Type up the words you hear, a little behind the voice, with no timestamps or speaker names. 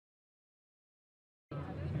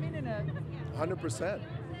100%.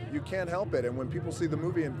 You can't help it. And when people see the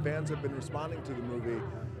movie, and fans have been responding to the movie,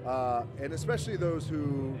 and especially those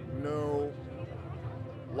who know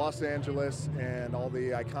Los Angeles and all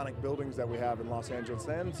the iconic buildings that we have in Los Angeles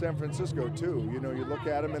and San Francisco too. You know, you look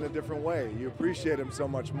at them in a different way. You appreciate them so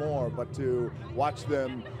much more, but to watch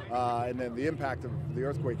them and then the impact of the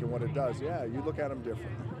earthquake and what it does, yeah, you look at them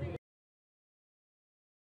differently.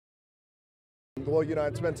 Well, you know,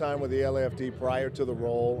 I'd spent time with the LAFD prior to the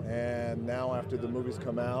role, and now after the movie's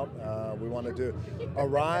come out, we wanted to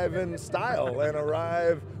arrive in style and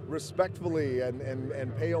arrive respectfully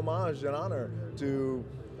and pay homage and honor to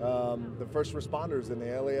the first responders in the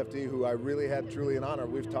LAFD, who I really had truly an honor.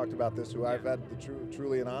 We've talked about this, who I've had the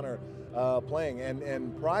truly an honor playing.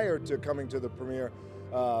 And prior to coming to the premiere,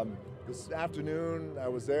 this afternoon I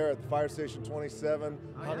was there at the Fire Station 27,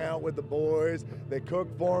 hung out with the boys. They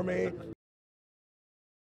cooked for me.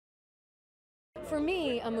 For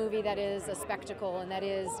me, a movie that is a spectacle and that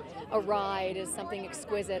is a ride is something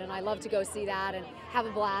exquisite, and I love to go see that and have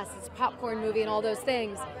a blast. It's a popcorn movie and all those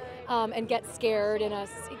things, and get scared in a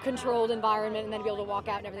controlled environment and then be able to walk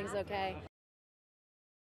out and everything's okay.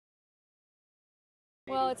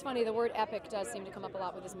 Well, it's funny, the word epic does seem to come up a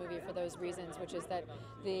lot with this movie for those reasons, which is that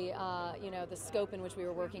the the scope in which we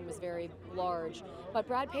were working was very large. But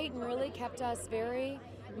Brad Peyton really kept us very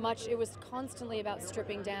much, it was constantly about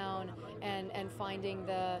stripping down and finding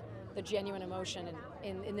the genuine emotion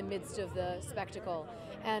in the midst of the spectacle.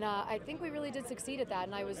 And I think we really did succeed at that,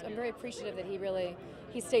 and I'm very appreciative that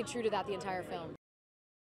he stayed true to that the entire film.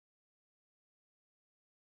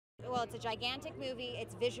 Well, it's a gigantic movie.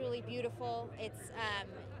 It's visually beautiful. It's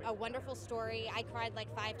a wonderful story. I cried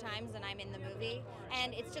like 5 times and I'm in the movie.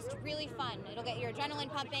 And it's just really fun. It'll get your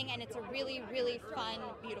adrenaline pumping, and it's a really, really fun,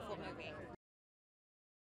 beautiful movie.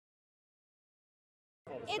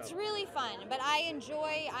 It's really fun, but I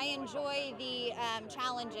enjoy the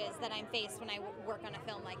challenges that I'm faced when I work on a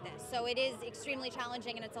film like this. So it is extremely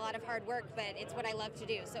challenging, and it's a lot of hard work, but it's what I love to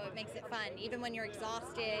do, so it makes it fun. Even when you're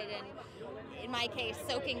exhausted, and in my case,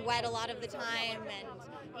 soaking wet a lot of the time, and,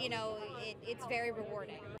 you know, it's very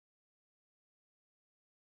rewarding.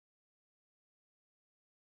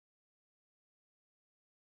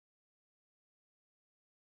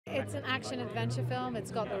 It's an action-adventure film.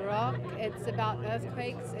 It's got The Rock. It's about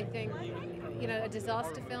earthquakes. I think, you know,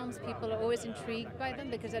 disaster films, people are always intrigued by them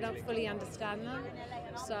because they don't fully understand them.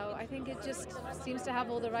 So I think it just seems to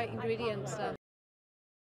have all the right ingredients.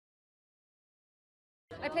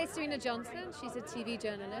 I play Serena Johnson. She's a TV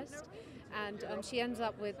journalist, and she ends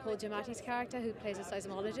up with Paul Giamatti's character, who plays a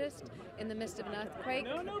seismologist in the midst of an earthquake.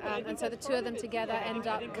 And so the two of them together end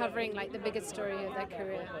up covering like the biggest story of their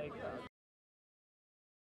career.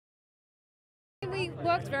 We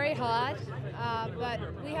worked very hard, but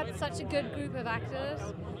we had such a good group of actors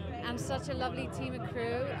and such a lovely team of crew,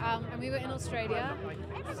 and we were in Australia.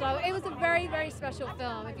 So it was a very, very special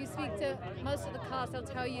film. If you speak to most of the cast, they'll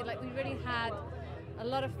tell you, like, we really had a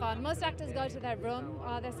lot of fun. Most actors go to their room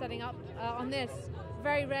while they're setting up. On this,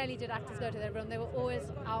 very rarely did actors go to their room. They were always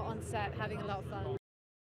out on set having a lot of fun.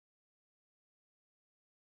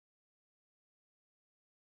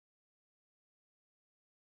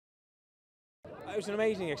 It was an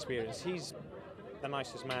amazing experience. He's the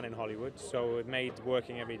nicest man in Hollywood, so it made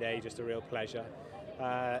working every day just a real pleasure.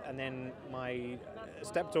 And then my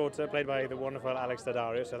stepdaughter, played by the wonderful Alex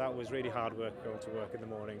Daddario, so that was really hard work, going to work in the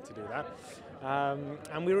morning to do that.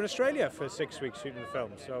 And we were in Australia for 6 weeks shooting the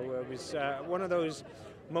film, so it was one of those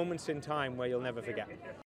moments in time where you'll never forget.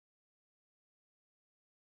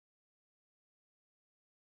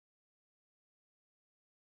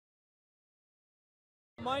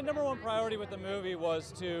 My #1 priority with the movie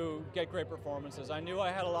was to get great performances. I knew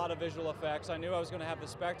I had a lot of visual effects. I knew I was going to have the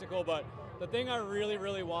spectacle, but the thing I really,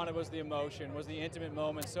 really wanted was the emotion, was the intimate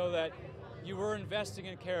moment, so that you were investing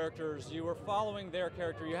in characters, you were following their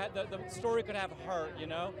character, you had the story could have heart, you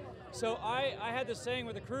know? So I had this saying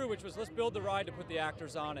with the crew, which was, let's build the ride to put the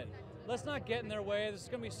actors on it. Let's not get in their way. This is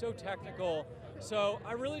going to be so technical. So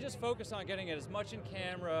I really just focused on getting it as much in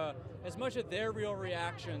camera, as much of their real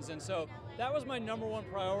reactions. And so that was my #1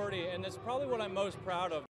 priority, and it's probably what I'm most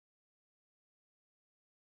proud of.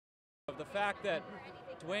 The fact that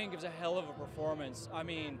Dwayne gives a hell of a performance. I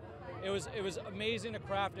mean, it was amazing to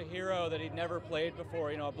craft a hero that he'd never played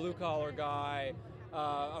before, you know, a blue-collar guy,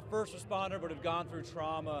 a first responder but had gone through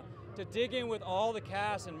trauma, to dig in with all the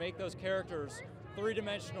cast and make those characters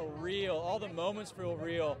three-dimensional, real, all the moments feel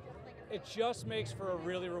real. It just makes for a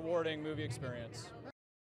really rewarding movie experience.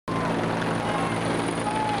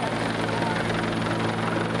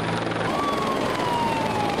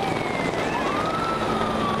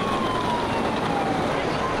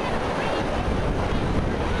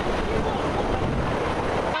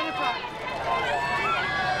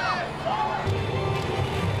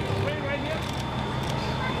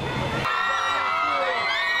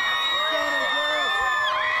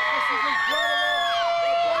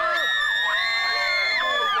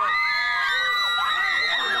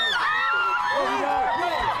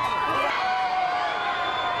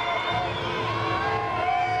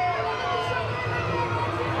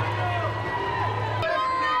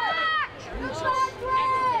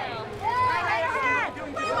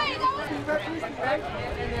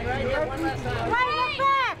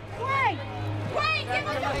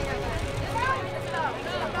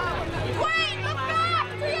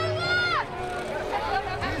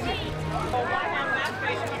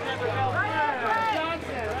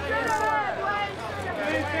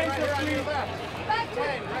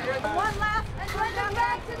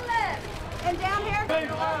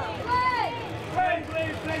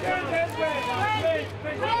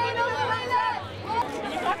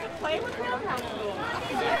 Dwayne, what's going on?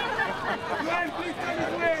 Dwayne, please come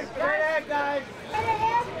this way. Straight ahead, guys. Straight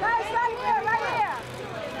ahead, guys, right here, right here.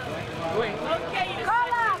 Dwayne. Okay.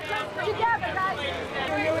 Carla, come together, guys.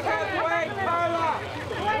 Here we go, Dwayne, Carla.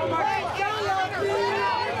 Dwayne, Carla, please.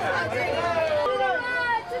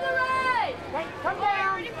 To the right. Come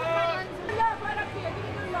down. Right up here. Give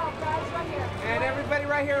me the love, guys, right here. And everybody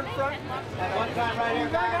right here in front. At one time right here,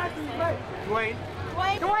 guys. Dwayne.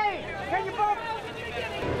 Dwayne, can you both?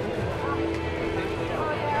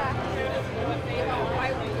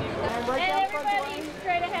 And everybody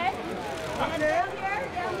straight ahead. Down here,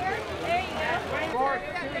 down here. There you go. More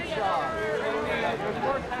two shots.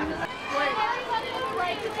 Wait.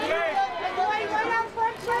 Right out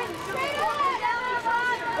front, straight ahead.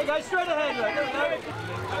 Hey guys, straight ahead.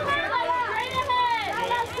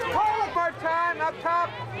 Hold it for time, up top.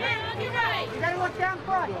 You gotta look down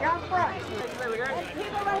front,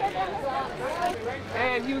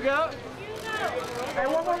 And Hugo. Hey,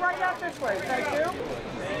 one more right out this way. Thank you.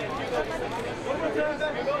 One more time.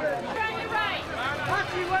 Right.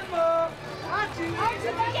 Archie, one more. Archie.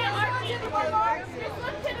 Archie, one more.